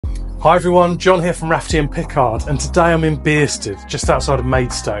Hi everyone, John here from Rafferty and Pickard, and today I'm in Bearsted, just outside of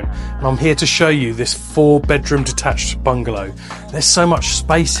Maidstone, and I'm here to show you this 4-bedroom detached bungalow. There's so much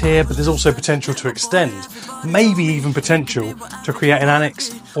space here, but there's also potential to extend, maybe even potential to create an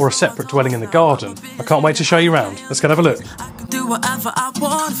annex or a separate dwelling in the garden. I can't wait to show you around. Let's go and have a look.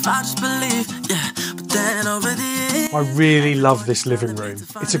 I really love this living room.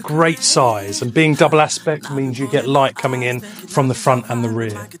 It's a great size, and being double aspect means you get light coming in from the front and the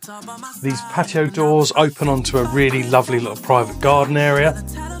rear. These patio doors open onto a really lovely little private garden area,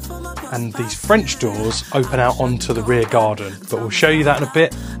 and these French doors open out onto the rear garden, but we'll show you that in a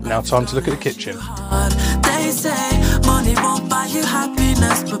bit. Now time to look at the kitchen.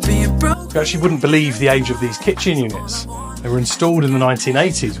 You actually wouldn't believe the age of these kitchen units. They were installed in the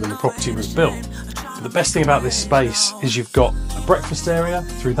 1980s when the property was built. But the best thing about this space is you've got a breakfast area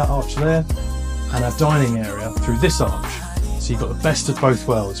through that arch there, and a dining area through this arch. So you've got the best of both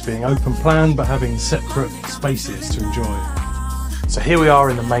worlds, being open plan but having separate spaces to enjoy. So here we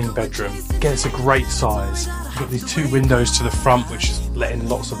are in the main bedroom. Again, it's a great size. We've got these 2 windows to the front which is letting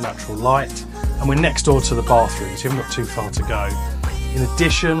lots of natural light, and we're next door to the bathroom, so you haven't got too far to go. In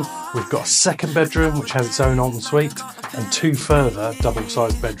addition, we've got a 2nd bedroom which has its own ensuite, and 2 further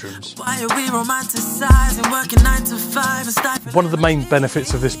double-sized bedrooms. One of the main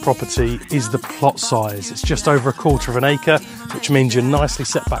benefits of this property is the plot size. It's just over 1/4 of an acre, which means you're nicely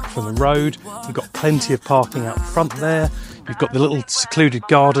set back from the road. You've got plenty of parking out front there. You've got the little secluded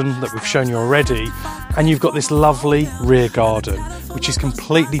garden that we've shown you already, and you've got this lovely rear garden, which is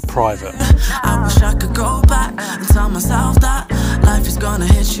completely private. I wish I could go back and tell myself that life is gonna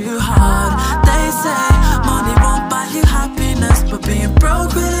hit you hard. They say money won't buy you happiness, but being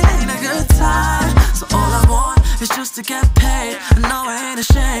broke really ain't a good time. So all I want is just to get paid, and no, I ain't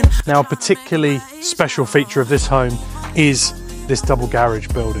ashamed. Now, a particularly special feature of this home is this double garage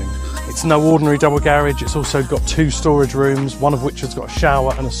building. It's no ordinary double garage. It's also got 2 storage rooms, one of which has got a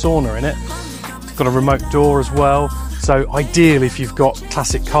shower and a sauna in it. It's got a remote door as well. So ideal if you've got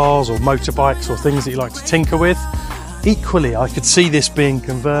classic cars or motorbikes or things that you like to tinker with. Equally, I could see this being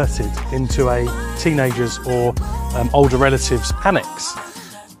converted into a teenagers or older relatives annex.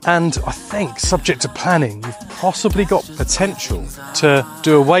 And I think, subject to planning, you've possibly got potential to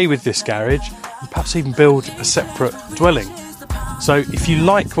do away with this garage and perhaps even build a separate dwelling. So if you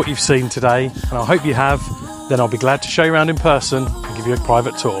like what you've seen today, and I hope you have, then I'll be glad to show you around in person and give you a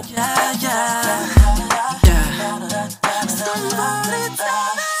private tour.